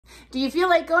Do you feel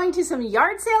like going to some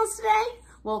yard sales today?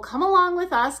 Well, come along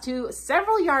with us to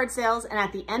several yard sales, and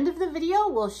at the end of the video,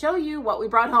 we'll show you what we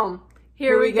brought home.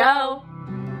 Here we go.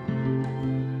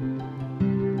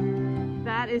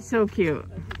 That is so cute.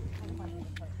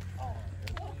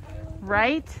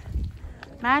 Right?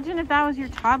 Imagine if that was your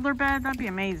toddler bed. That'd be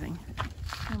amazing.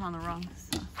 I'm on the wrong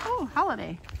side. Oh,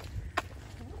 holiday.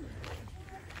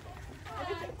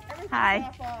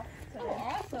 Hi.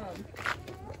 Awesome.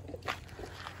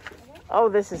 Oh,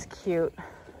 this is cute.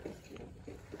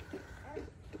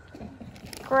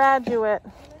 Graduate.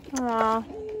 Aww.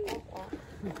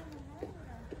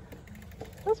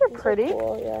 Those are pretty.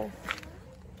 Cool, yeah.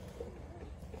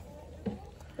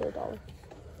 They're $1.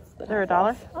 They're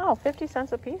 $1? Oh, 50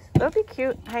 cents a piece. That would be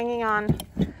cute hanging on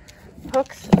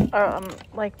hooks,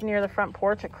 like near the front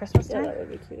porch at Christmas time. Yeah, that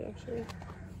would be cute actually.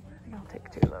 I'll take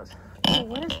 2 of those. Oh,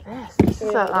 what is this? This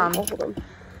is an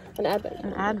advent.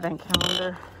 An advent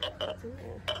calendar.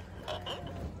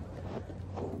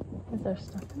 Is there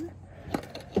stuff in it?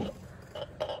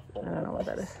 I don't know what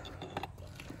that is.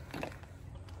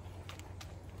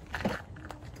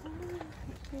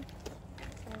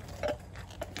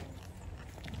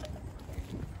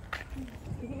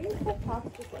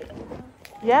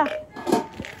 Yeah.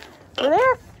 We're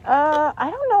there.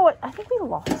 I don't know what. I think we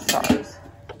lost ours.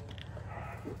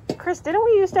 Chris, didn't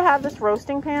we used to have this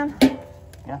roasting pan?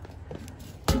 Yeah.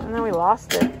 And then we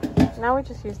lost it. Now we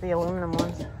just use the aluminum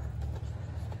ones.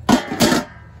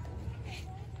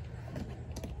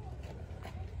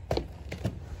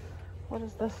 What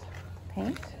is this?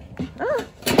 Paint? Ah!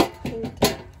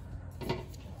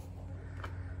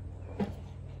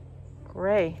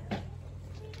 Gray.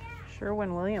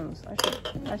 Sherwin-Williams.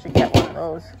 I should get one of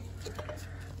those.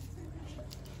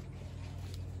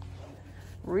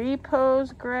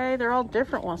 Repose gray. They're all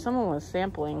different ones. Someone was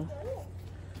sampling.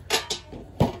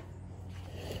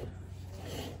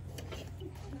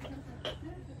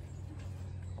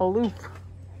 Aloof.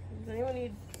 Does anyone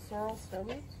need sorrel snow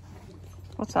boots?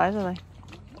 What size are they?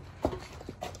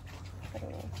 I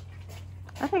don't know.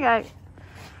 I think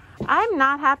I'm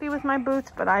not happy with my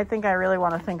boots, but I think I really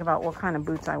want to think about what kind of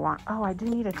boots I want. Oh, I do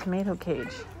need a tomato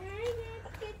cage.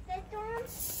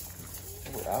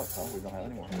 We're out, huh? We don't have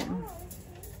any more. Did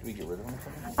we get rid of them or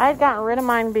something? I had gotten rid of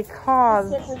mine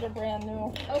because... Zippers are brand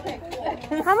new. Okay,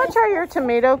 cool. How much are your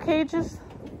tomato cages?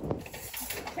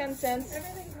 10 cents.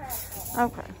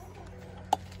 Okay.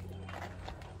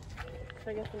 Should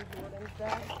I get these Jordans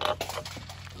back?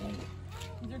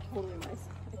 These are totally my size.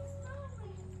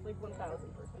 Like 1000%.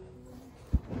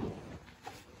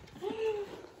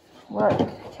 Look.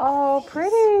 Oh,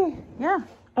 pretty. Yeah.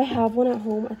 I have one at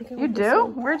home. I think I You do?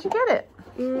 Where'd you get it?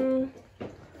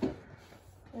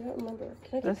 I don't remember.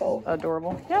 Can I get This both? is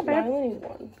adorable. Yeah, I babe. only need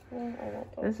one. Well, I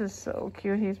want both. This is so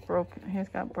cute. He's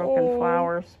got broken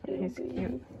flowers, but he's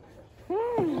cute.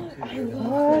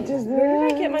 What is that? Where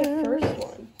did I get my first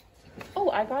one? Oh,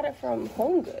 I got it from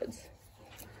Home Goods.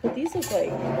 But these look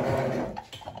like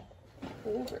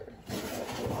older.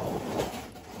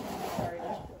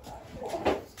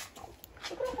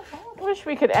 I wish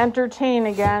we could entertain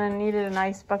again and needed an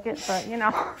ice bucket, but you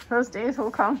know, those days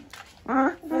will come.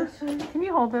 Can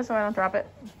you hold this so I don't drop it?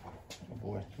 Oh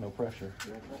boy, no pressure.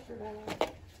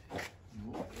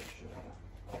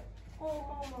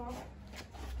 Oh, Mama.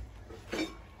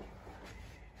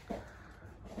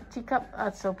 Teacup,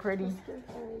 that's so pretty.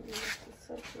 This is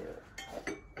so cute.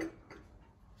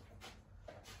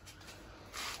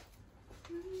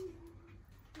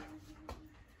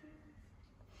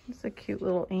 It's a cute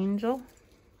little angel.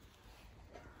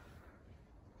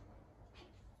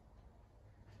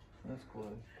 That's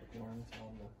cool. Put the ornaments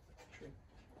on the tree.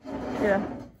 Yeah.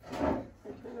 I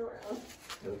turned around.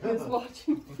 He was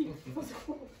watching me. It was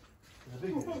cool.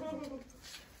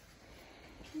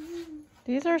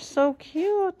 These are so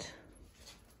cute.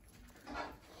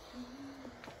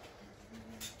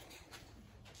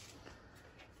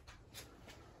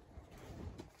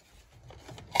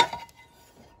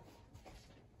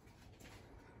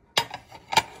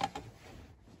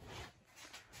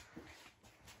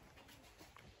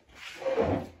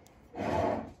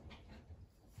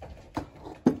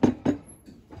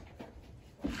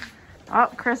 Oh,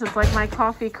 Chris, it's like my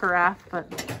coffee carafe, but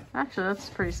actually that's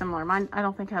pretty similar. Mine, I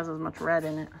don't think has as much red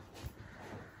in it.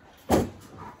 That's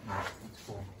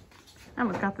cool. I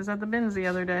almost got this at the bins the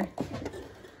other day.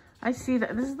 I see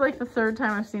that. This is like the 3rd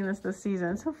time I've seen this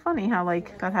season. It's so funny how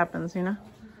like that happens, you know?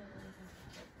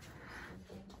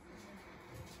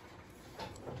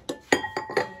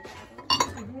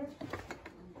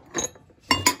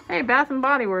 Hey, Bath and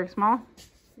Body Works, Mom.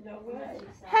 No way.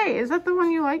 Hey, is that the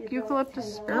one you like?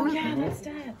 Eucalyptus spearmint? Oh, yeah, that's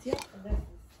Dad's. Yep.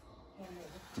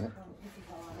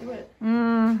 Do it.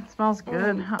 Smells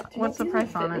good. What's the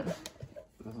price on it?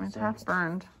 Doesn't It's say. half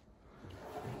burned.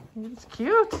 It's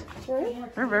cute.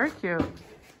 Right? They're very cute.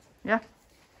 Yeah.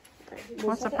 We'll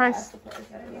What's the have to price? ask the price.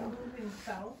 I don't know.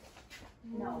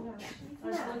 No. I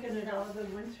was looking at all the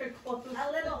winter clothes.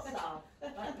 A little south,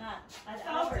 but not an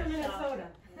South hour to Minnesota.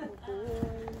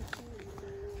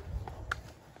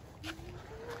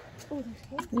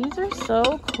 These are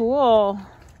so cool.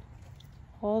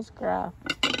 Holes graph.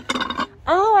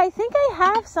 Oh, I think I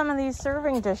have some of these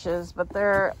serving dishes, but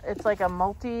it's like a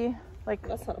like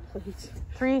That's not a plate.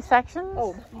 3 sections.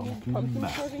 Oh, pumpkin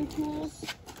carving tools.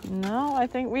 No, I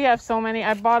think we have so many.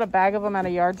 I bought a bag of them at a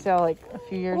yard sale like a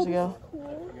few years ago.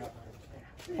 Cool.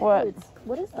 What?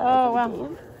 What is that? Oh, Is it a wow.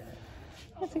 game?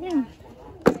 It's a game.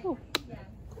 Oh,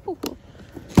 cool.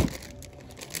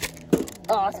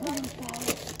 Oh, it's one of those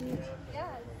bags.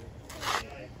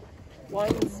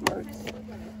 Wine smarts.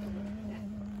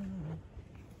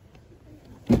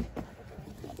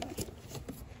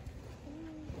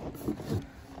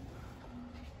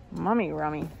 Mummy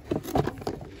rummy.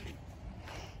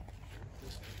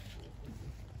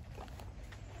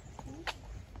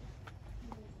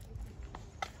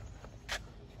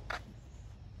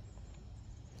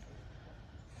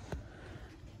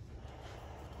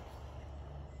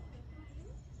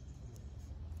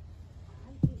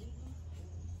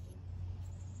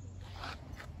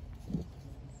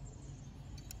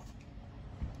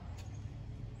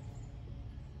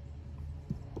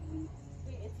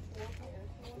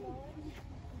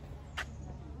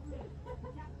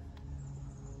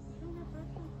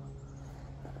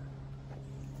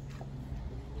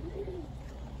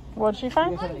 What'd she Do you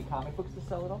find? guys have any comic books to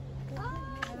sell at all?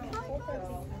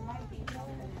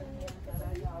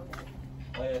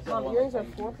 Mom, yours are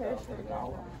 4 pairs for the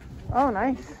dollar. Oh,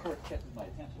 nice. Catches my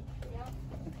attention.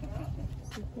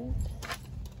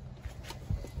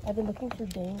 I've been looking for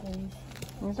danglies.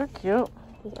 These are cute.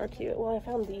 These are cute. Well, I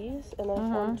found these, and I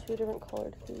found 2 different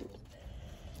colored hoops.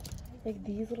 Like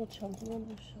these little chunky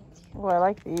ones are so cute. Oh, I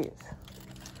like these.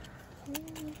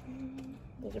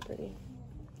 Those are pretty.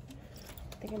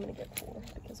 I think I'm gonna get 4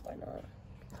 because why not?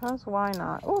 Because why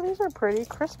not? Oh, these are pretty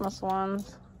Christmas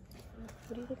ones.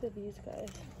 What do you think of these guys?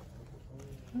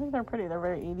 I think they're pretty. They're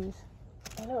very 80s.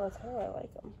 I know, that's how I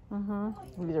like them.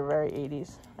 These are very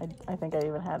 80s. I think I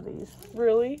even had these.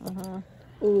 Really?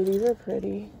 Ooh, these are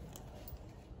pretty.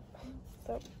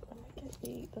 So, I might get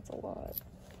 8. That's a lot.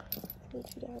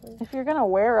 $22. If you're gonna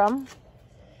wear them.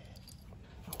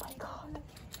 Oh my god,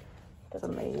 that's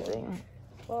amazing.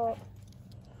 Well,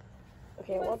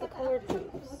 okay, I want the colored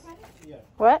hoops.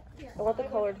 What? I want the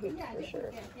colored hoops for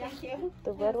sure.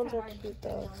 The red ones are cute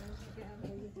though.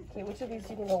 Okay, which of these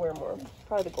do you think I'll wear more?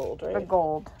 Probably the gold, right? The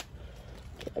gold.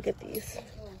 Okay, I'll get these.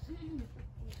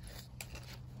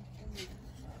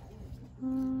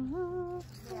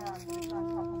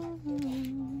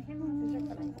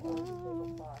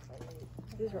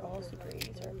 These are all super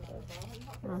 80s, aren't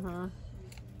they?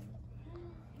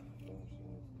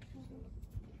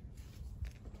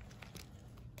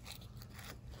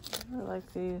 I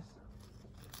like these.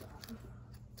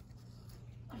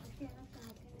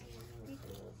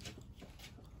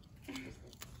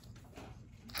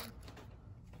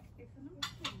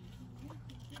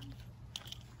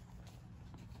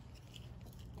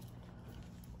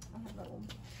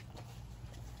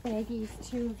 Baggies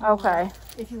too. Okay.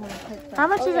 If you want to pick that. How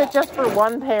much is it just for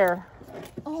one pair?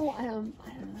 Oh, I don't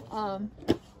know.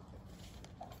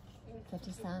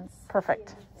 50 cents.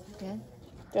 Perfect. Good.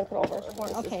 Don't put all of our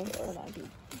stuff. Okay, so that'd be.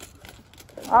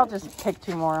 I'll just pick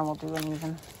 2 more and we'll do them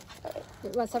even.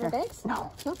 You want separate bags?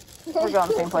 No. No? We're going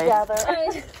the same place. Together.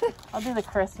 Alright. I'll do the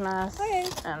Christmas. Okay.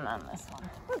 And then this one.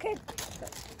 Okay.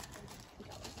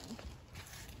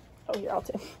 Oh, here, I'll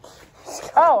take.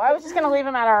 Oh, I was just going to leave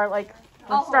them at our, like,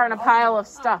 we're starting a pile of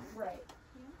stuff.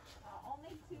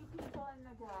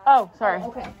 Oh, sorry.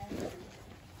 Okay.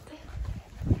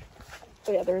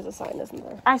 Oh yeah, there is a sign, isn't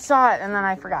there? I saw it and then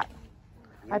I forgot.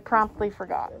 I promptly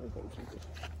forgot.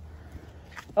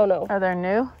 Oh no. Oh, they're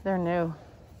new? They're new.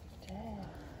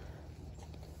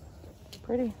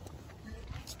 Pretty.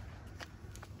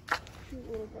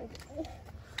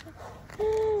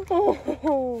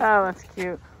 Oh, that's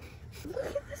cute. Look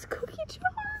at this cookie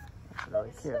jar. That's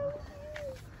really cute.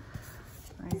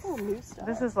 It's all Nice. new stuff.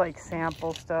 This is like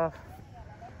sample stuff.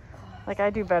 Like I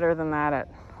do better than that at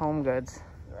Home Goods.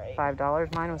 Right.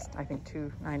 $5. Mine was, I think,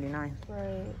 $2.99.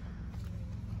 Right.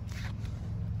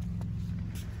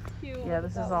 Cute. Yeah,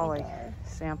 this is all like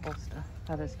sample stuff.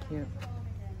 That is cute.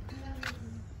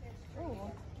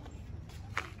 Oh.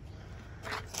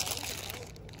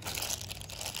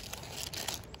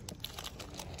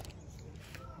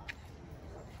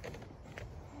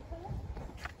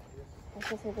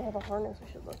 Just if they have a harness, we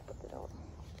should look, but they don't.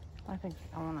 I think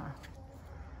I wanna.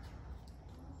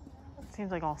 It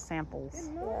seems like all samples.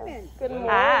 Yeah. Good morning.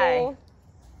 Hi.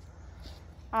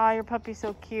 Oh, your puppy's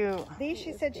so cute. These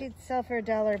she said she'd sell for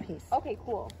 $1 a piece. Okay,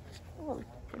 cool.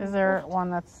 Is there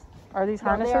one that's? Are these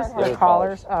No, they harnesses? are They're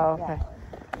collars. Oh, okay.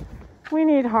 We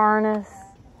need harness.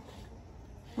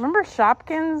 Remember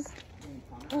Shopkins?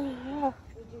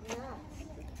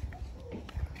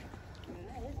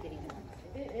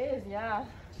 It is, yeah.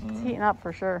 It's heating up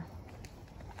for sure.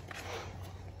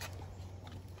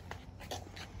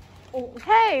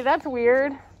 Hey, that's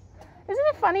weird. Isn't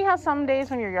it funny how some days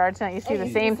when your yard's not, you see the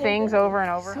same things over and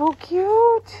over? So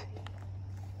cute.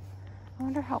 I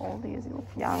wonder how old he is. He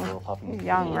looks young. He's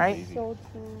young, right? So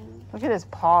cute. Look at his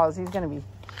paws. He's gonna be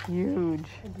huge.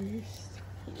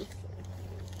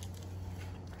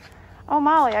 Oh,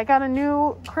 Molly, I got a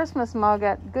new Christmas mug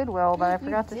at Goodwill, but I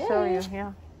forgot to show you.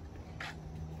 Yeah.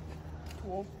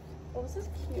 Cool. Oh, this is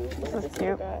cute. This is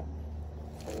cute. Guy.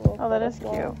 Oh, that is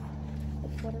cute.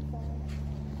 Butterfly.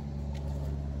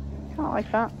 I don't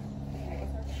like that.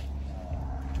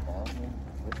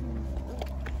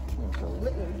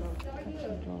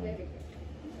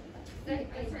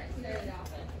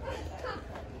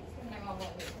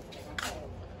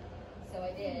 So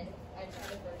I did. I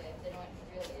tried it for a bit. Then what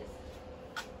really is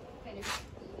kind of what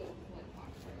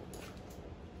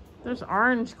There's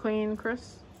Orange Queen,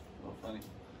 Chris. Oh, funny.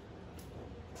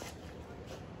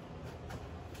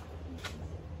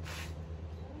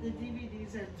 The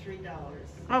DVDs are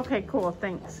 $3. Okay, cool.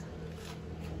 Thanks.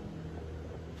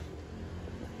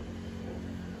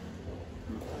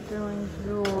 Doing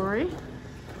jewelry.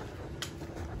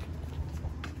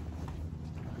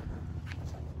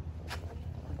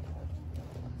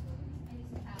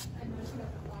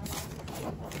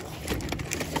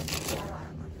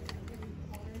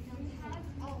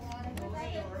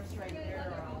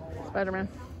 Spider-Man.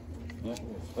 Yeah,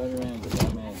 Spider-Man, the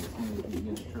Batman, the Teenage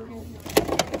Mutant Turtles.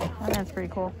 Oh, that's pretty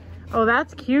cool. Oh,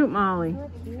 that's cute, Molly.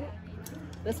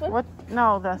 This one? What?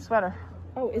 No, the sweater.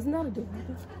 Oh, isn't that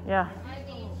adorable? Yeah.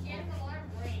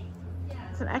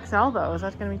 It's an XL though. Is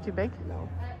that going to be too big? No.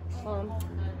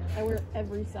 I wear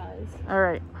every size. All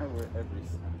right. I wear every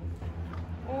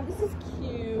Oh, this is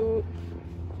cute.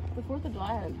 The 4th of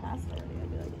July hadn't passed already. I'd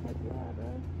be like, heck yeah, bro.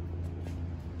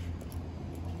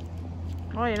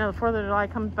 Oh, you know, the 4th of July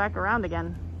comes back around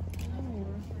again. Oh,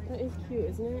 that is cute,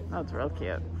 isn't it? That's real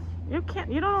cute.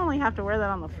 You don't only have to wear that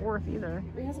on the 4th either.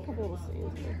 It has a couple little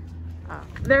sleeves here.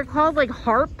 They're called like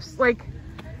harps. Like,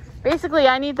 basically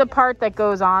I need the part that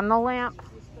goes on the lamp.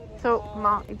 So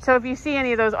if you see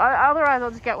any of those, otherwise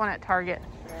I'll just get one at Target.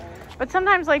 But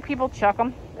sometimes like people chuck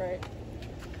them. Right.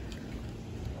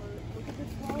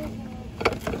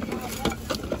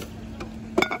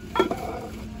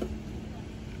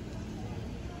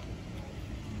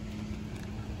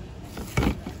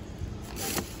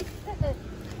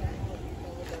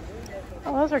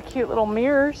 Oh, those are cute little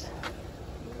mirrors.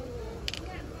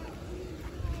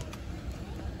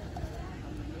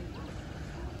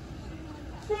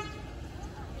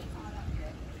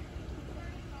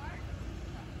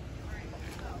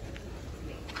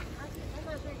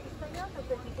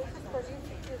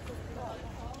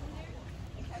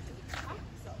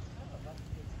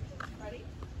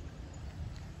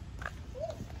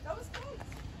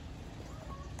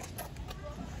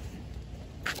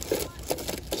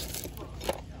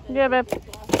 Yeah, babe.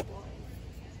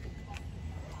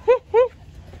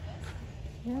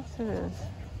 Yes, it is.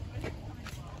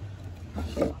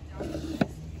 I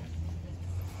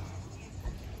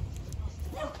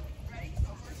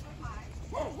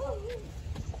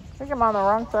think I'm on the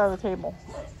wrong side of the table.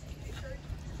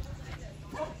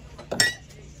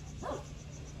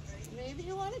 Maybe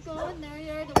you want to go in their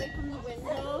yard away from the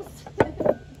windows.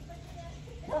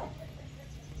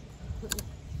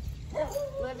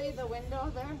 Libby, the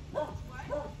window there.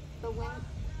 The wind.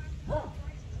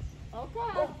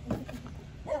 Okay.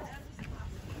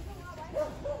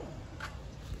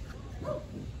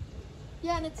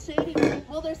 Yeah, and it's shady.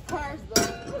 Well, there's cars though.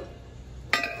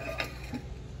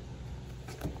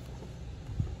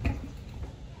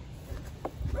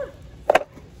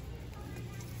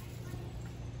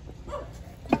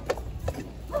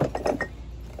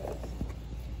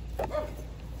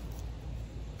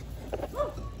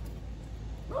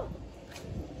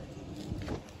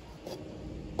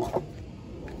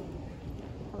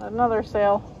 Another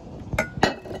sale.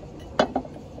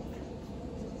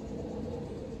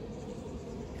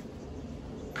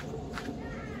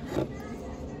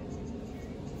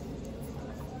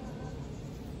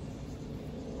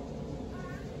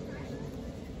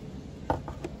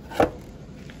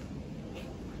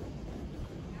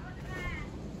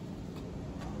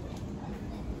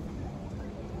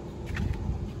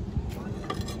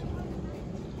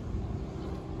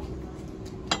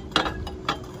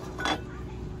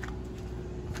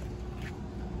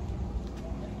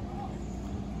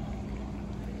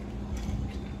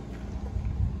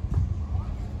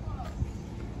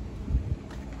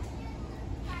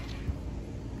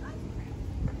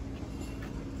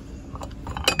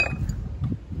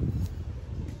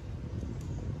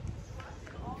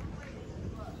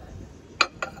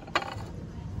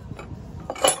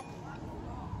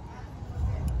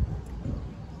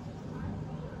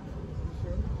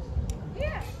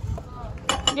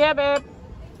 Yeah, babe.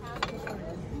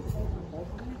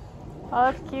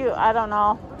 Oh, that's cute. I don't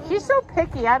know. She's so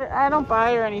picky. I don't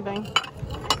buy her anything.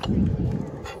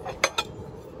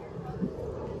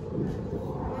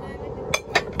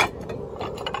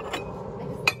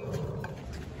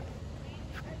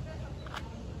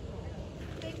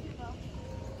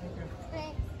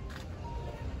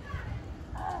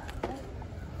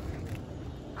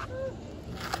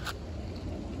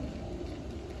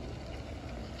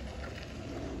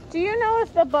 Do you know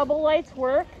if the bubble lights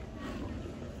work?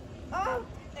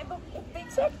 They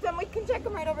checked them. We can check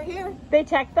them right over here. They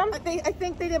checked them? I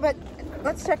think they did, but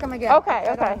let's check them again. Okay,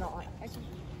 I okay. don't know.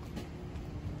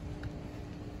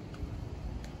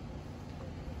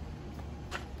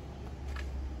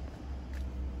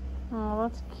 Oh,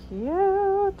 that's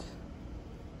cute.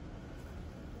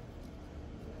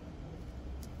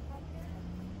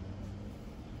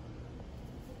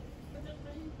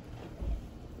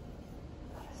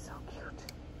 That is so cute.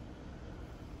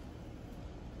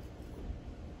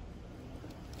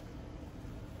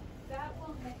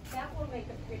 That will make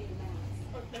a pretty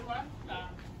mess. Okay, what?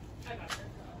 I got her.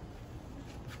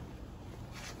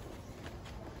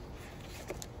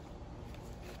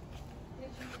 Did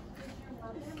your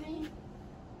mother make?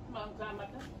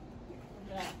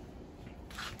 Yeah.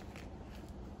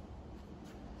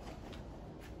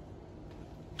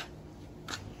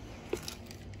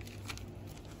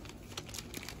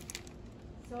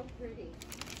 So pretty.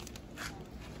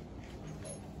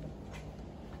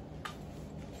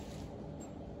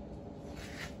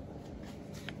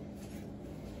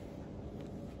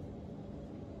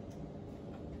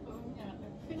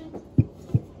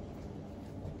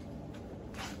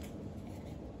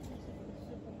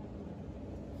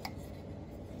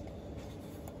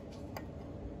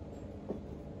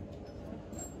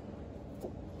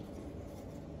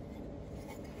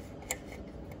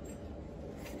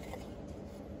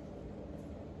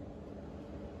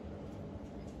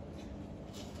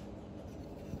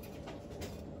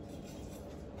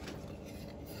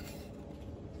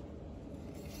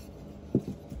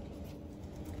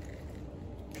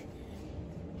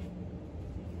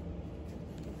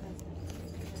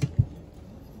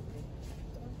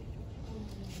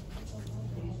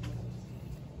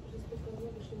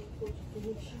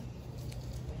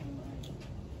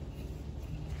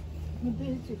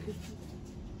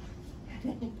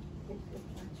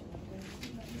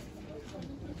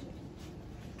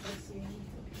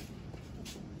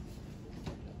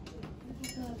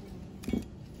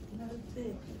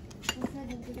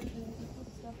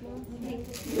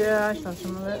 Yeah, I saw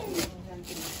some of it.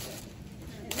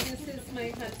 This is my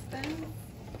husband.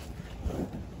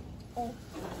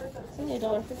 It's only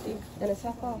 $1.50 and it's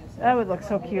half off. That would look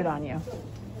so cute on you.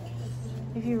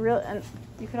 If you really, and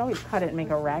you could always cut it and make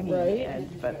a raggy edge,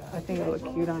 but I think it would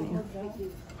look cute on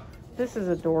you. This is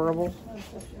adorable.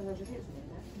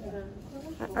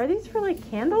 Are these for like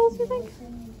candles, you think?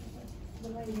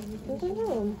 I don't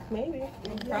know. Maybe.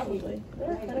 Probably.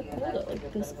 They're kind of cool though.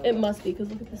 Like this. It must be because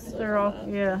look at this. They're all,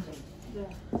 yeah.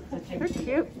 They're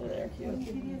cute. They're cute.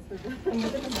 And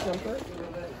look at this jumper.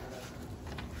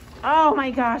 Oh my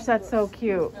gosh, that's so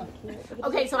cute.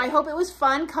 Okay, so I hope it was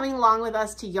fun coming along with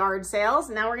us to yard sales.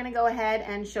 Now we're gonna go ahead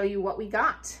and show you what we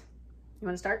got. You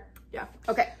wanna start? Yeah.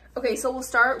 Okay. Okay, so we'll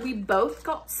start. We both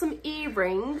got some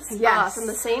earrings. Yes. From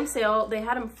the same sale. They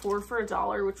had them 4 for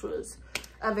 $1, which was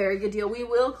a very good deal. We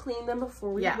will clean them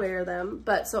before we wear them.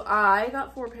 But so I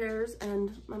got 4 pairs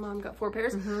and my mom got 4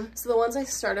 pairs. So the ones I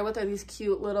started with are these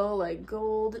cute little like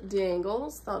gold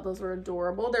dangles. Thought those were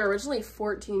adorable. They're originally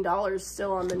 $14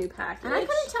 still on the new package. And I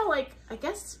couldn't tell, like, I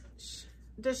guess,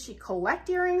 does she collect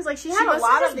earrings? Like, she had a must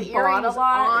lot have of the just bought a earrings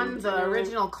lot on and the then-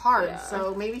 original cards, yeah.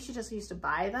 so maybe she just used to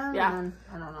buy them. Yeah. And then,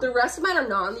 I don't know. The rest of mine are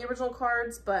not on the original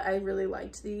cards, but I really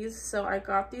liked these. So I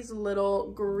got these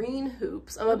little green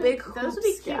hoops. I'm a big hoop Those would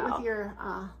be cute gal. with your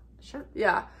shirt.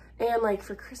 Yeah. And like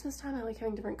for Christmas time, I like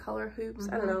having different color hoops.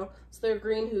 I don't know. So they're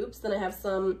green hoops. Then I have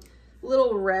some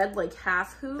little red like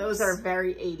half hoops. Those are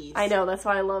very 80s. I know, that's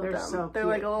why I love They're them. so They're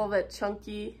cute. like a little bit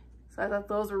chunky. So I thought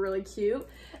those were really cute.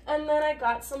 And then I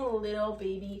got some little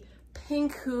baby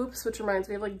pink hoops, which reminds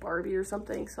me of like Barbie or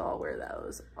something. So I'll wear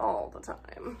those all the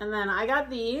time. And then I got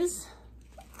these.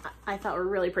 I thought were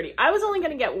really pretty. I was only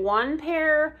going to get 1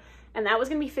 pair, and that was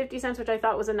going to be 50 cents, which I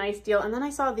thought was a nice deal. And then I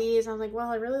saw these, and I was like, well,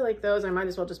 I really like those. I might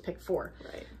as well just pick 4.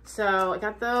 Right. So I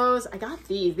got those. I got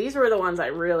these. These were the ones I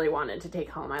really wanted to take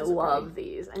home. I love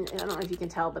these. And I don't know if you can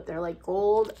tell, but they're like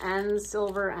gold and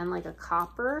silver and like a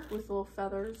copper. With little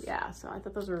feathers. Yeah, so I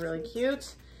thought those were really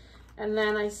cute. And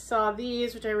then I saw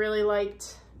these, which I really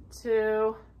liked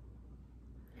too.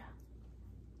 Yeah.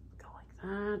 Go like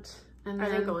that. And I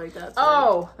then, think I like that.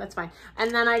 Oh, that's fine.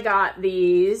 And then I got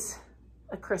these,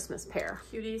 a Christmas pair.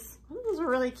 Cuties. Those are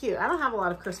really cute. I don't have a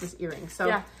lot of Christmas earrings. So,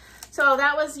 yeah. So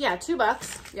that was, yeah,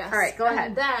 $2. Yes. All right, go ahead.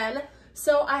 And then,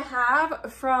 so I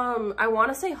have from, I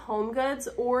want to say Home Goods,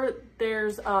 or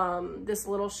there's this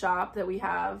little shop that we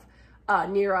have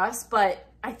near us, but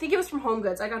I think it was from Home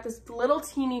Goods. I got this little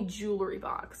teeny jewelry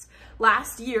box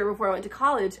last year before I went to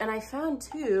college, and I found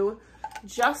two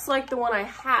just like the one I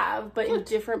have, but in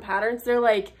different patterns. They're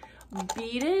like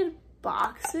beaded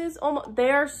boxes. Almost, they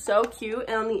are so cute,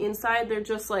 and on the inside they're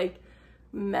just like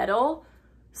metal.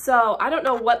 So I don't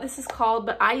know what this is called,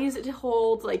 but I use it to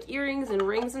hold like earrings and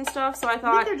rings and stuff. So I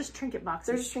thought, I think they're just trinket boxes.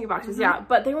 They're just trinket boxes, yeah.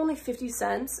 But they were only 50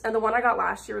 cents, and the one I got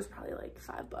last year was probably like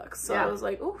 $5. So I was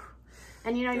like, ooh.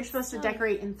 And you know, you're supposed to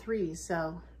decorate in threes,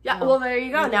 so. Yeah, well, there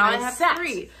you go. Now I have set.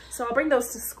 3. So I'll bring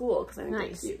those to school because I think they're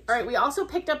cute. All right, we also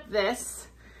picked up this,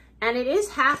 and it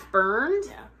is half burned.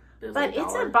 Yeah. But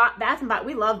it's a Bath and Body.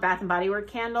 We love Bath and Body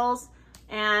Works candles,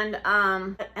 and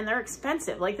they're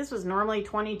expensive. Like this was normally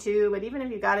 $22, but even if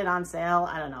you got it on sale,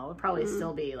 I don't know, it would probably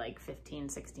still be like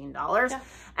 $15, $16. Yeah.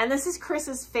 And this is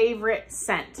Chris's favorite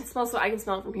scent. It smells so I can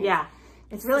smell it from here. Yeah.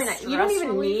 It's really nice. You don't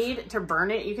even need to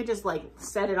burn it. You could just like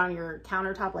set it on your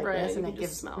countertop like this, and it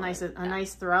gives a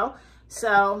nice throw.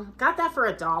 So got that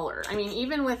for $1. I mean,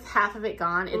 even with half of it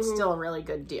gone, it's still a really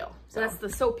good deal. So that's the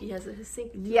soap he has at his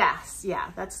sink. Yes,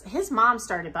 yeah. That's his mom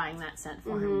started buying that scent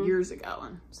for him years ago,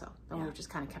 and so then we just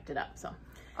kind of kept it up. So,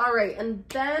 all right, and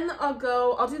then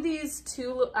I'll do these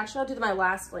two. Actually, I'll do my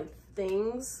last like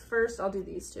things first. I'll do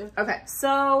these two. Okay.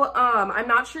 So I'm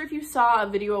not sure if you saw a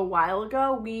video a while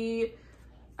ago.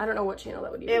 I don't know what channel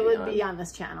that would be. It would be on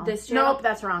this channel. This channel? Nope,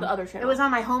 that's wrong. The other channel. It was on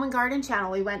my home and garden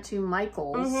channel. We went to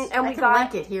Michael's. And we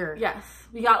got link it here. Yes.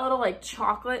 We got little like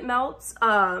chocolate melts.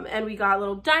 And we got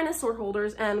little dinosaur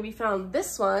holders, and we found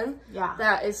this one. Yeah.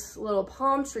 That is little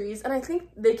palm trees. And I think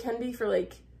they can be for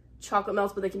like chocolate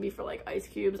melts, but they can be for like ice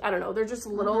cubes. I don't know. They're just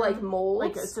little like molds.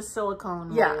 Like it's a silicone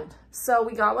mold. Yeah. So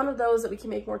we got one of those that we can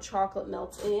make more chocolate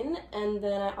melts in. And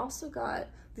then I also got,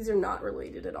 these are not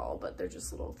related at all, but they're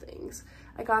just little things.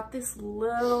 I got this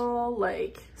little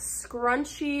like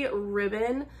scrunchy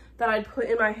ribbon that I'd put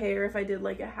in my hair if I did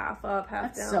like a half up,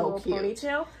 half down little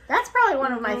ponytail. That's probably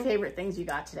one of my favorite things you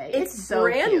got today. It's so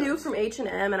brand new from H&M,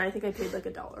 and I think I paid like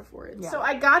 $1 for it. Yeah. So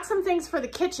I got some things for the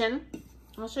kitchen.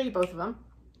 I'll show you both of them.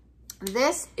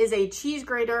 This is a cheese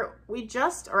grater.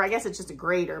 Or I guess it's just a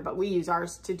grater, but we use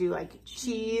ours to do like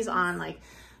cheese on like,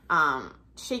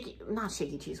 not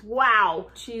shaky cheese. Wow.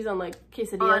 Cheese on like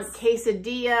quesadillas. On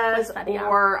quesadillas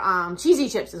or cheesy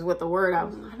chips is what the word I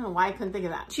don't know why I couldn't think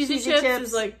of that. Cheesy chips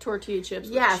is like tortilla chips.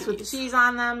 Yes, with cheese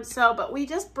on them. So, but we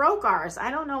just broke ours. I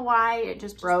don't know why it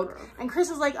just broke. And Chris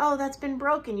is like, oh, that's been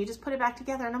broken. You just put it back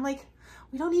together. And I'm like,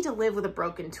 we don't need to live with a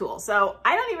broken tool. So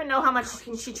I don't even know how much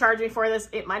she charged me for this.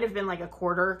 It might have been like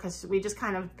 $25 because we just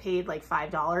kind of paid like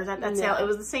 $5 at that sale. It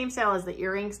was the same sale as the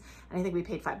earrings, and I think we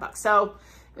paid $5. So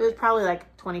it was probably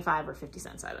like 25 or 50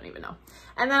 cents. I don't even know.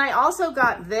 And then I also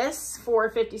got this for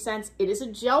 50 cents. It is a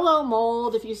Jell-O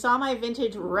mold. If you saw my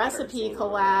vintage recipe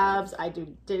collabs, I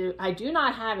do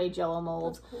not have a Jell-O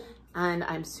mold. And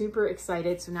I'm super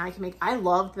excited. So now I can make, I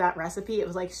loved that recipe. It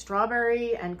was like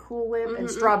strawberry and Cool Whip and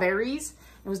strawberries.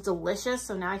 It was delicious.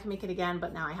 So now I can make it again,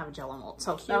 but now I have a Jell-O mold.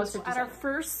 So that was 50 cents. At our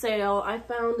first sale, I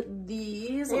found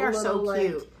these. They are so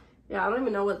cute. Yeah, I don't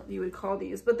even know what you would call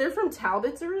these, but they're from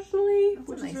Talbot's originally,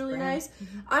 which is really nice.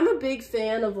 I'm a big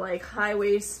fan of like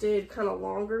high-waisted, kind of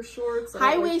longer shorts.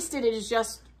 High-waisted is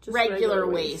just regular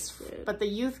waist, but the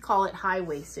youth call it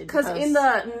high-waisted. Because in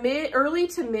the early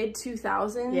to mid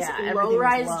 2000s,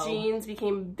 low-rise jeans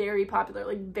became very popular,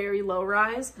 like very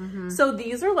low-rise. So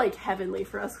these are like heavenly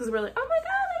for us because we're like, oh my god,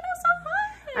 I know so high.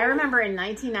 I remember in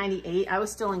 1998, I was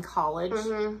still in college,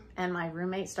 and my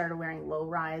roommate started wearing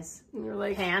low-rise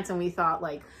pants, and we thought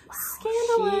like, wow,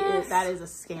 scandalous. That is a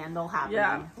scandal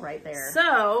happening right there.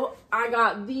 So I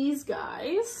got these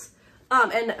guys,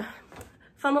 and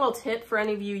fun little tip for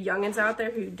any of you youngins out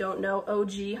there who don't know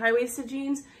OG high-waisted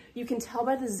jeans, you can tell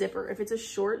by the zipper. If it's a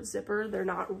short zipper, they're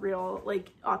not real,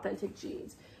 like, authentic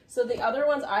jeans. So the other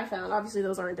ones I found, obviously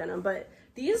those aren't denim, but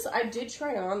these I did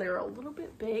try on. They're a little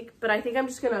bit big, but I think I'm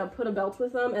just going to put a belt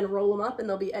with them and roll them up, and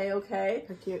they'll be A-okay.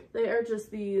 They're cute. They are just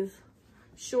these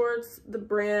shorts. The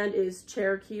brand is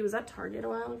Cherokee. Was that Target a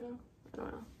while ago? I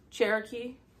don't know.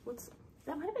 Cherokee.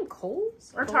 That might have been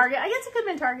Kohl's or Target. I guess it could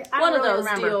have been Target. One of those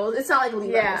deals. It's not like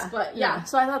Levi's, but yeah.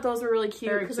 So I thought those were really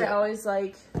cute because I always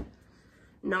like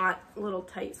not little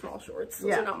tight small shorts.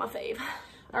 Those are not my fave.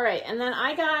 All right, and then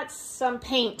I got some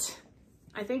paint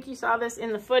I think you saw this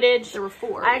in the footage. There were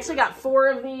 4. I actually got 4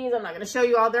 of these. I'm not going to show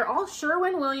you all. They're all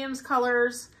Sherwin-Williams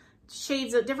colors,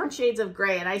 different shades of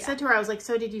gray. And I said to her, I was like,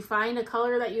 so did you find a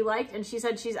color that you liked? And she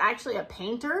said she's actually a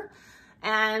painter.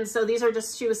 And so these are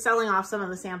just, she was selling off some of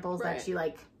the samples that she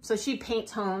like. So she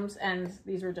paints homes, and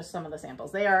these were just some of the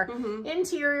samples. They are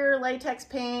interior latex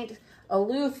paint,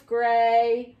 aloof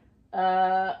gray,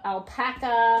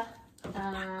 alpaca,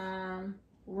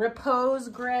 repose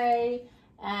gray,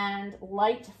 and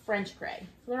light French gray.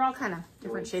 So they're all kind of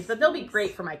different shades, but they'll be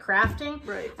great for my crafting.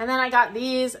 Right. And then I got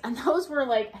these, and those were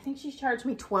like, I think she charged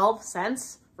me 12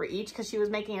 cents for each because she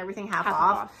was making everything half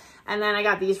off. And then I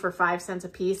got these for 5 cents a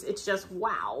piece. It's just,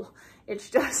 wow. It's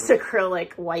just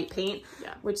acrylic white paint,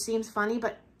 which seems funny,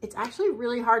 but it's actually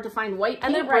really hard to find white paint.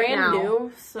 And they're brand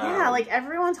new. So. Yeah, like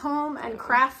everyone's home and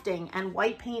crafting, and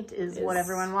white paint is what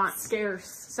everyone wants. Scarce.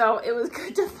 So it was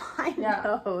good to find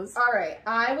those. All right,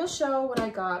 I will show what I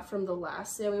got from the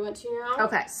last sale we went to now.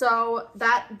 Okay. So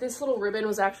this little ribbon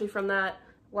was actually from that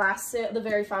last sale, the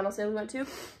very final sale we went to.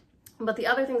 But the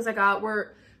other things I got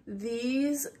were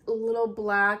these little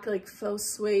black like faux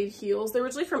suede heels. They're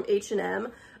originally from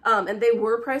H&M. And they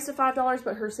were priced at $5,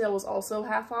 but her sale was also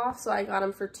half off, so I got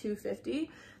them for $2.50.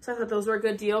 So I thought those were a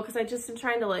good deal because I just am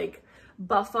trying to like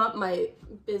buff up my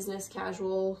business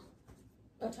casual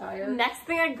attire. Next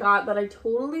thing I got that I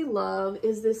totally love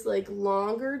is this like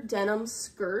longer denim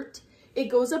skirt. It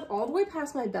goes up all the way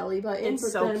past my belly button.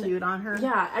 It's so cute on her.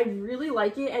 Yeah, I really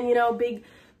like it. And you know, big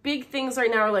things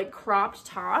right now are like cropped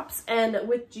tops, and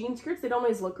with jean skirts they don't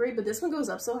always look great, but this one goes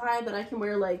up so high that I can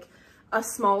wear like a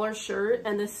smaller shirt,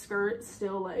 and this skirt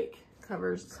still like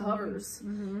covers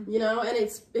you know, and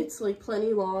it's like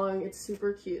plenty long. It's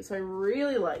super cute, so I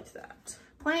really liked that.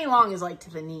 Plenty long is like to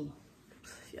the knee.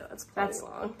 Yeah, that's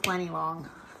long. Plenty long.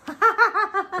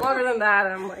 Longer than that,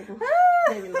 I'm like,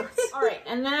 maybe not. All right,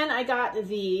 and then I got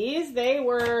these. They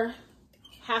were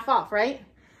half off, right?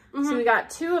 So we got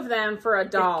 2 of them for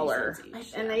 $1,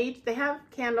 each, and they have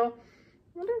candle.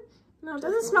 No, it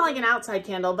doesn't smell like an outside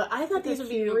candle, but I thought these would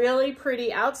be really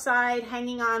pretty outside,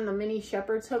 hanging on the mini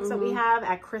shepherd's hooks that we have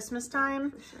at Christmas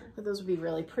time. But those would be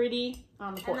really pretty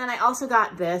on the porch. And then I also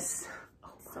got this. Oh,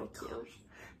 so cute.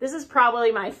 This is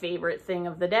probably my favorite thing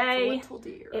of the day.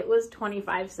 It was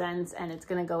 25 cents, and it's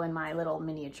going to go in my little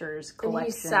miniatures collection.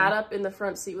 And he sat up in the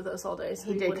front seat with us all day. So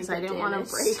he did, because I didn't want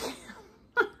to break him.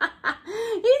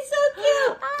 He's so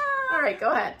cute. All right,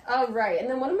 go ahead. All right, and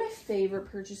then one of my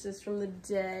favorite purchases from the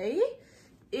day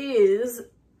is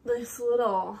this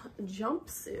little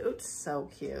jumpsuit. So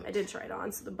cute. I did try it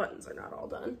on, so the buttons are not all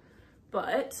done.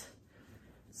 But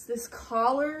it's this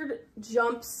collared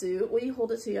jumpsuit. Will you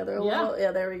hold it together a little?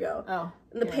 Yeah, there we go. Oh.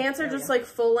 And the pants are just like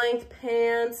full-length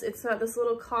pants. It's got this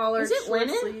little collar. Is it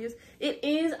linen? Sleeves. It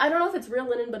is. I don't know if it's real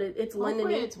linen, but it's linen.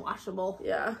 Hopefully it's washable.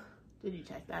 Yeah. Did you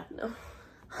check that? No.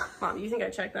 Mom, you think I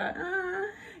checked that?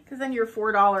 Because then your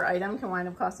 $4 item can wind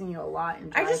up costing you a lot.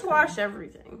 I just washed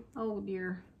everything. Oh,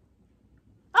 dear.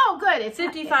 Oh, good. It's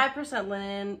 55%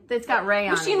 linen. It's got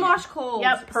rayon. Machine wash cold.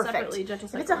 Yep, perfect. Separately,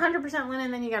 if it's 100%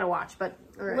 linen, then you got to watch. But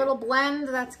a little blend,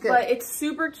 that's good. But it's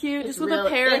super cute. Just with a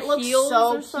pair of heels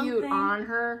so or something. Cute on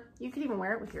her. You could even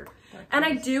wear it with your.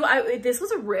 And this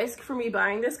was a risk for me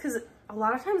buying this because a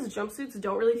lot of times jumpsuits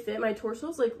don't really fit. My torso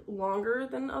is like longer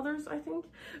than others, I think.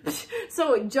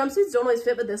 So jumpsuits don't always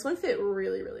fit, but this one fit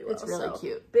really, really well. It's really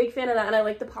cute. Big fan of that, and I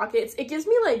like the pockets. It gives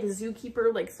me like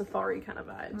zookeeper, like safari kind of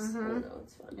vibes. I don't know,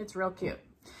 it's fun. It's real cute.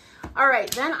 All right,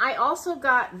 then I also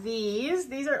got these.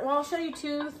 These are, well, I'll show you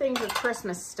 2 things of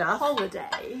Christmas stuff.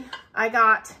 Holiday. I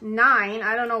got 9.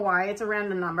 I don't know why. It's a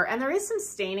random number. And there is some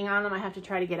staining on them I have to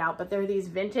try to get out. But they're these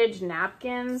vintage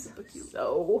napkins.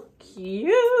 So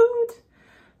cute.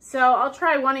 So I'll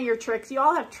try one of your tricks. You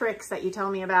all have tricks that you tell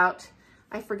me about.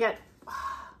 I forget.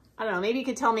 I don't know. Maybe you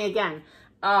could tell me again.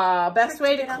 Best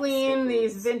way to clean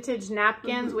these vintage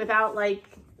napkins without like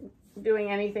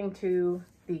doing anything to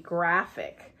the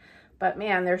graphic. But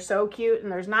man, they're so cute,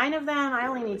 and there's 9 of them. I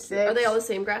only need 6. Are they all the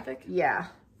same graphic? Yeah.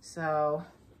 So,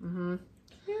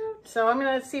 So I'm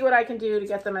gonna see what I can do to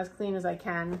get them as clean as I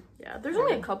can. Yeah, there's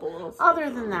only a couple little. Other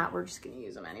than that, we're just gonna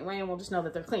use them anyway, and we'll just know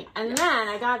that they're clean. And then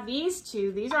I got these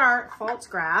 2. These are false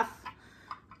graph,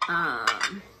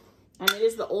 and it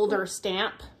is the older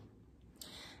stamp.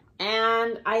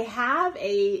 And I have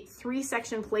a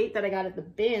 3-section plate that I got at the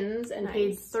bins and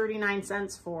paid 39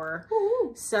 cents for.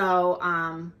 So,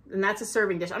 and that's a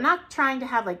serving dish. I'm not trying to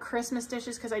have like Christmas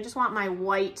dishes because I just want my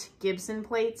white Gibson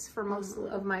plates for most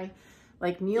of my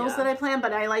like meals that I plan.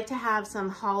 But I like to have some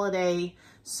holiday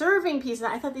serving pieces.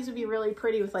 I thought these would be really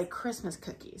pretty with like Christmas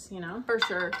cookies, you know? For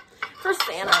sure. For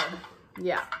Santa.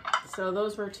 Yeah. So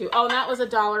those were 2. Oh, and that was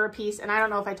 $1 a piece. And I don't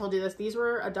know if I told you this. These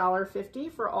were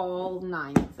 $1.50 for all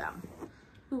 9 of them.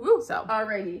 Ooh, so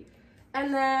alrighty.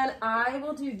 And then I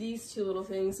will do these 2 little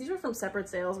things. These were from separate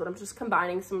sales, but I'm just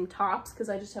combining some tops because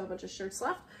I just have a bunch of shirts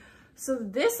left. So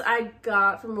this I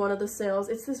got from one of the sales.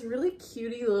 It's this really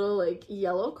cutie little like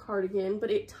yellow cardigan, but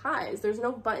it ties. There's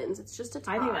no buttons. It's just a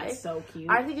tie. I think that's so cute.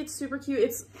 I think it's super cute.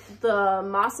 It's the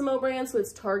Massimo brand, so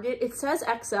it's Target. It says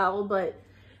XL, but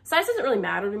size doesn't really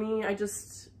matter to me.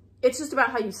 It's just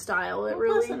about how you style it,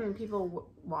 really. Plus, people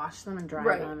wash them and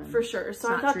dry them. Right, for sure.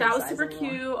 So I thought that was super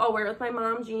cute. I'll wear it with my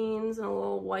mom jeans and a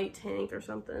little white tank or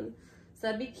something. So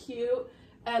that'd be cute.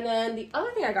 And then the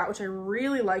other thing I got, which I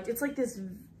really liked, it's like this,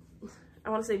 I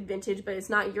want to say vintage, but it's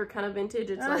not your kind of vintage.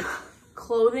 It's like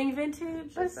clothing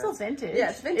vintage. But it's still vintage.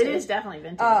 Yeah, it's vintage. It is definitely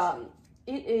vintage.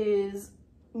 It is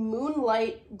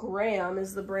Moonlight Graham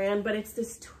is the brand, but it's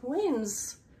this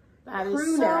twins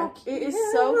crew neck. It is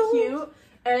so cute.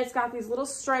 And it's got these little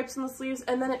stripes in the sleeves,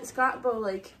 and then it's got the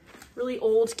like really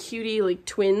old cutie like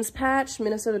twins patch,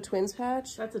 Minnesota twins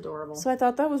patch. That's adorable. So I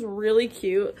thought that was really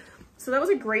cute. So that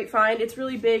was a great find. It's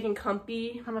really big and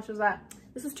comfy. How much was that?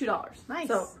 This is $2. Nice.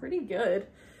 So pretty good.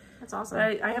 That's awesome.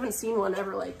 I haven't seen one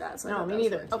ever like that. So no, me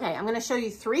neither. Okay, I'm going to show you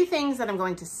 3 things that I'm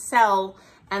going to sell,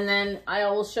 and then I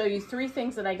will show you 3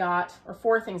 things that I got, or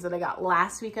 4 things that I got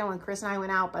last weekend when Chris and I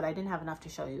went out, but I didn't have enough to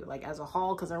show you like as a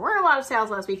haul because there weren't a lot of sales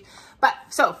last week. But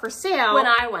so for sale, when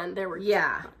I went, there were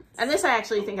and this I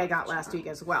actually think I got last week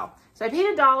as well. So I paid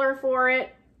 $1 for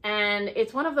it, and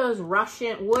it's one of those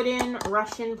wooden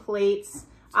Russian plates.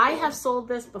 I have sold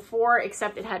this before,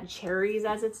 except it had cherries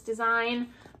as its design,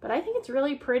 but I think it's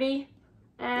really pretty,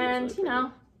 and you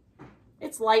know,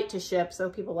 it's light to ship, so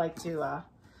people like to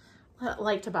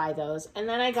buy those. And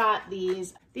then I got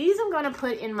these. These I'm going to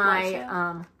put in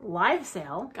my live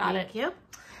sale. Thank you.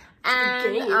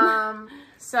 And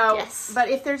so, yes. But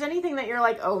if there's anything that you're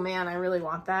like, oh man, I really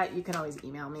want that, you can always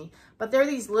email me. But they're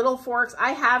these little forks.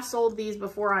 I have sold these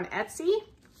before on Etsy,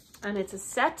 and it's a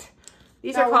set.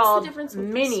 These are called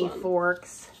mini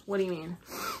forks. What do you mean?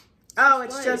 Oh,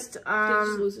 it's just did it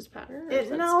just lose its pattern?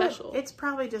 No, special? It's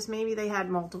probably just maybe they had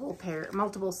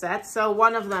multiple sets, so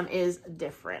one of them is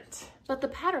different. But the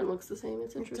pattern looks the same.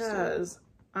 It's interesting. It does.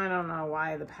 I don't know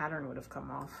why the pattern would have come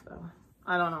off though.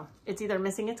 I don't know. It's either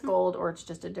missing its gold or it's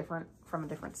just from a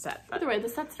different set. But, either way, the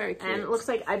set's very cute. And it looks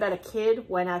like I bet a kid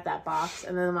went at that box,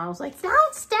 and then the mom was like,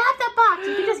 "Don't stab that box."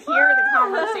 You could just hear the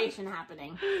conversation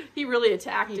happening. He really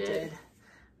attacked it. He did.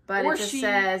 But it just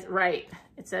says,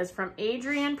 it says from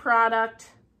Adrian product.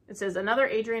 It says another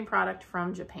Adrian product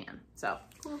from Japan. So,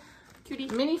 cool. Cutie.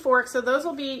 Mini forks. So those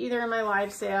will be either in my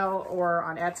live sale or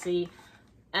on Etsy.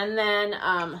 And then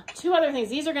 2 other things.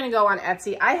 These are going to go on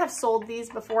Etsy. I have sold these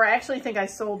before. I actually think I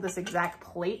sold this exact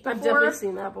plate before. I've definitely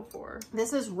seen that before.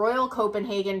 This is Royal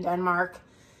Copenhagen, Denmark.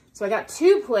 So I got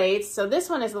 2 plates. So this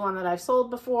one is the one that I've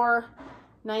sold before.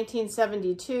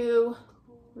 1972.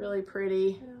 Really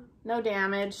pretty. Yeah. No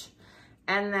damage.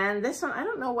 And then this one, I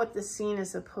don't know what the scene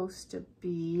is supposed to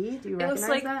be. Do you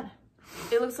recognize that?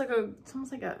 It looks like it's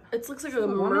almost like it looks like a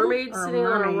mermaid sitting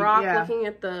on a rock looking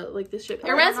at the this ship.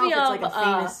 It reminds me of like a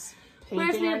famous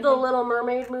the Little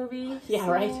Mermaid movie. Yeah,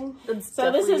 right.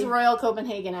 So this is Royal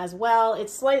Copenhagen as well.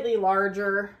 It's slightly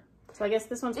larger. So I guess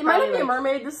this one's probably might be a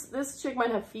mermaid. This chick might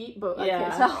have feet, but I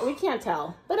can't tell. We can't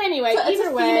tell. But anyway, so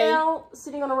either way, female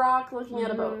sitting on a rock looking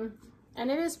at a boat. And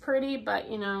it is pretty,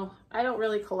 but you know, I don't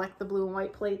really collect the blue and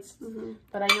white plates,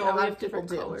 but I know a lot of people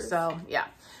do. Colors. So yeah,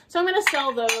 so I'm gonna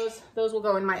sell those. Those will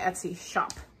go in my Etsy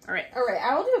shop. All right.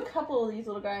 I will do a couple of these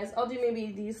little guys. I'll do maybe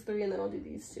these 3, and then I'll do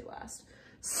these 2 last.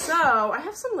 So I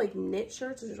have some like knit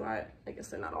shirts, which is why I guess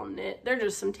they're not all knit. They're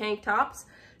just some tank tops.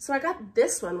 So I got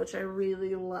this one, which I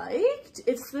really liked.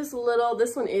 It's this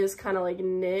one is kind of like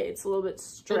knit. It's a little bit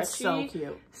stretchy. It's so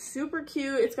cute. Super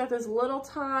cute. It's got this little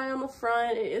tie on the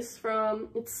front. It's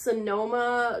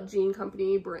Sonoma Jean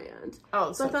Company brand.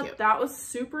 Oh, so I thought that was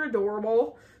super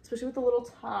adorable, especially with the little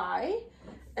tie.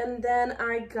 And then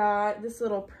I got this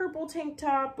little purple tank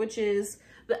top, which is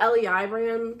the LEI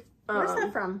brand. Where's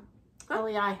that from?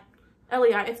 LEI.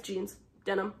 LEI, it's jeans,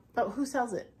 denim. But who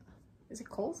sells it? Is it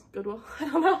Kohl's? Goodwill? I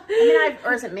don't know. I mean,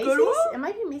 or is it Macy's? Goodwill? It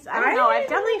might be Macy's. I don't know. I've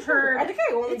definitely heard. I think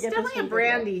I only it's definitely a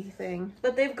brandy thing.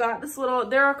 But they've got this little,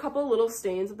 there are a couple little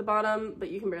stains at the bottom, but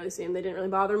you can barely see them. They didn't really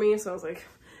bother me, so I was like,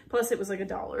 plus it was like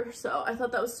 $1. So I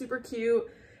thought that was super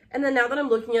cute. And then now that I'm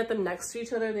looking at them next to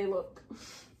each other, they look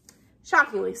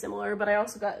shockingly similar, but I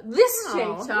also got this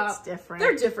tank top. That's different.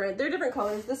 They're different. They're different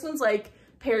colors. This one's like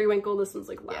periwinkle. This one's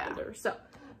like lavender. So,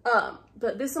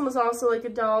 but this one was also like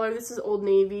 $1. This is Old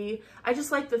Navy. I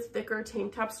just like the thicker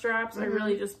tank top straps. I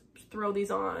really just throw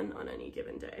these on any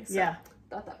given day. So yeah.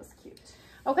 Thought that was cute.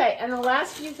 Okay, and the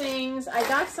last few things, I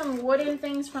got some wooden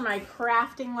things for my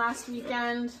crafting last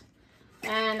weekend.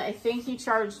 And I think he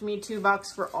charged me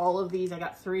 $2 for all of these. I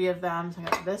got 3 of them. So I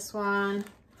got this one.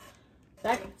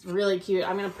 That's really cute.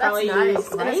 I'm gonna probably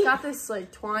use, and it's got this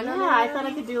like twine on it. Yeah, I thought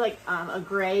I could do like a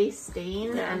gray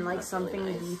stain and like something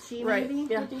really beachy Right. maybe.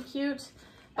 Yeah. Would be cute.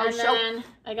 And then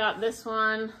I got this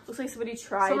one. Looks like somebody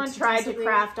tried. Someone tried to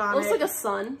craft on it. Looks like a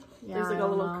sun. Yeah, There's like a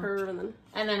little curve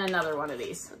and then another one of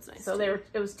these. That's nice. So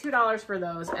it was $2 for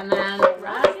those. And then the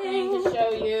last thing to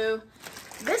show you.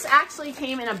 This actually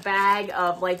came in a bag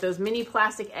of like those mini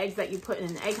plastic eggs that you put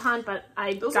in an egg hunt, but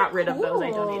I got rid of those.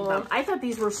 I donated them. I thought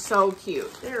these were so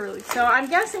cute. They're really cute. So I'm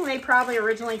guessing they probably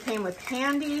originally came with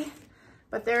candy,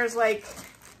 but there's like,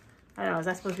 I don't know, is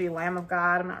that supposed to be Lamb of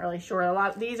God? I'm not really sure.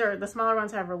 The smaller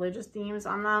ones have religious themes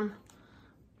on them.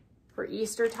 For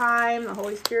Easter time, the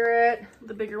Holy Spirit.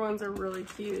 The bigger ones are really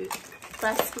cute.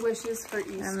 Best wishes for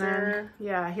Easter. And then,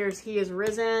 yeah, here's He is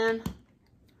Risen.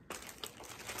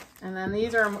 And then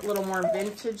these are a little more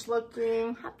vintage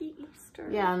looking. Happy Easter.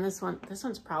 Yeah, and this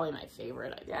one's probably my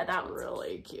favorite. Yeah, that one's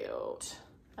really cute.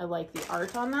 I like the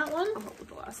art on that one. I'll help with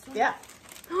the last one. Yeah.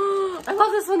 I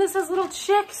love this one. This has little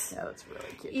chicks. Yeah, that's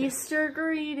really cute. Easter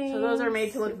greetings. So those are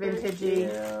made to look Super vintagey.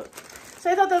 cute.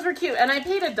 So I thought those were cute. And I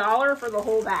paid $1 for the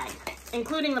whole bag,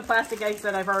 including the plastic eggs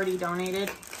that I've already donated.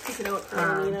 Because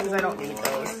I don't need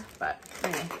those. But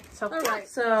anyway, so all right.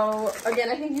 So again,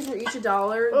 I think these were each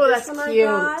 $1. Oh, this that's one cute.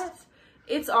 I got,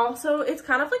 it's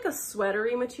kind of like a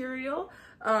sweatery material.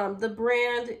 The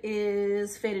brand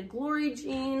is Faded Glory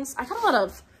jeans. I got a lot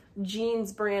of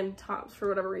jeans brand tops for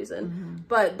whatever reason,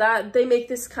 but they make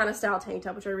this kind of style tank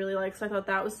top, which I really like. So I thought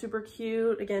that was super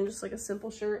cute. Again, just like a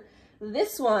simple shirt.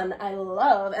 This one I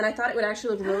love, and I thought it would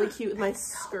actually look really cute with my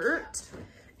skirt.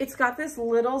 It's got this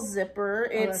little zipper.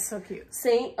 It's so cute.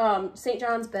 St.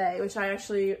 John's Bay, which I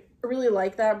actually really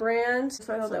like that brand.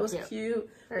 So I thought that was cute.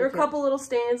 There are a couple little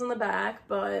stains on the back,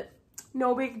 but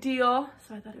no big deal.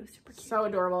 So I thought it was super cute. So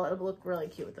adorable. It would look really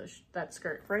cute with that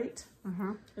skirt. Right?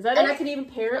 Is that And it? I could even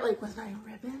pair it like with my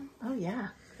ribbon. Oh yeah,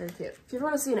 very cute. If you ever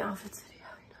want to see an outfits video,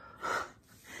 you know.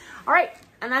 All right,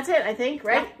 and that's it, I think,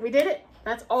 right? Yeah. We did it.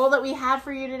 That's all that we had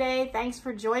for you today. Thanks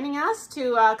for joining us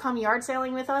to come yard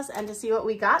sailing with us and to see what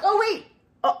we got. Oh wait!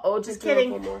 Just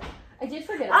kidding. I did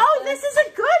forget. Oh, this is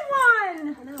a good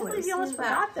one. I know, I can't believe you almost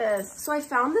forgot this. So I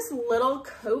found this little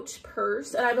Coach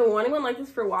purse, and I've been wanting one like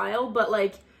this for a while, but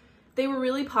like they were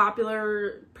really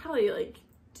popular, probably like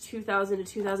 2000 to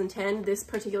 2010, this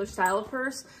particular style of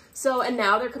purse. So, and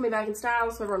now they're coming back in style,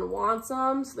 so everyone wants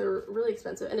them. So they're really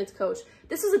expensive, and it's Coach.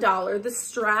 This is $1. The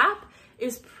strap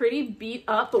is pretty beat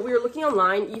up, but we were looking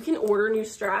online. You can order new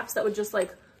straps that would just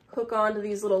like hook onto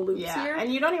these little loops here.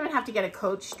 And you don't even have to get a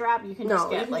Coach strap. You can just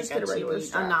get like a regular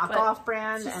strap, a knockoff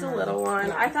brand. Just a little one.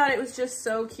 Yeah. I thought it was just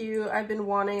so cute. I've been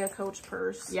wanting a Coach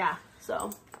purse. Yeah.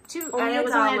 So only it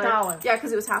was only $1. Yeah,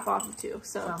 because it was half off of $2.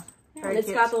 So yeah, and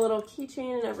it's got the little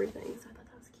keychain and everything. So I thought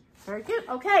that was cute. Very cute.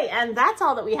 Okay, and that's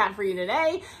all that we had for you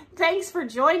today. Thanks for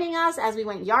joining us as we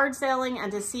went yard sailing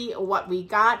and to see what we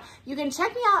got. You can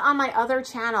check me out on my other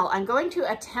channel. I'm going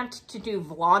to attempt to do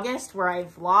Vlogust, where I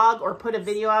vlog or put a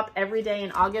video up every day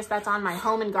in August. That's on my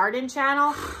home and garden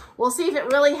channel. We'll see if it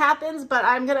really happens, but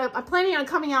I'm planning on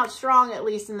coming out strong, at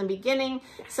least in the beginning.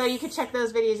 So you can check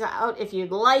those videos out if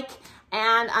you'd like.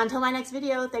 And until my next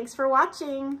video, thanks for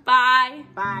watching. Bye.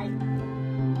 Bye.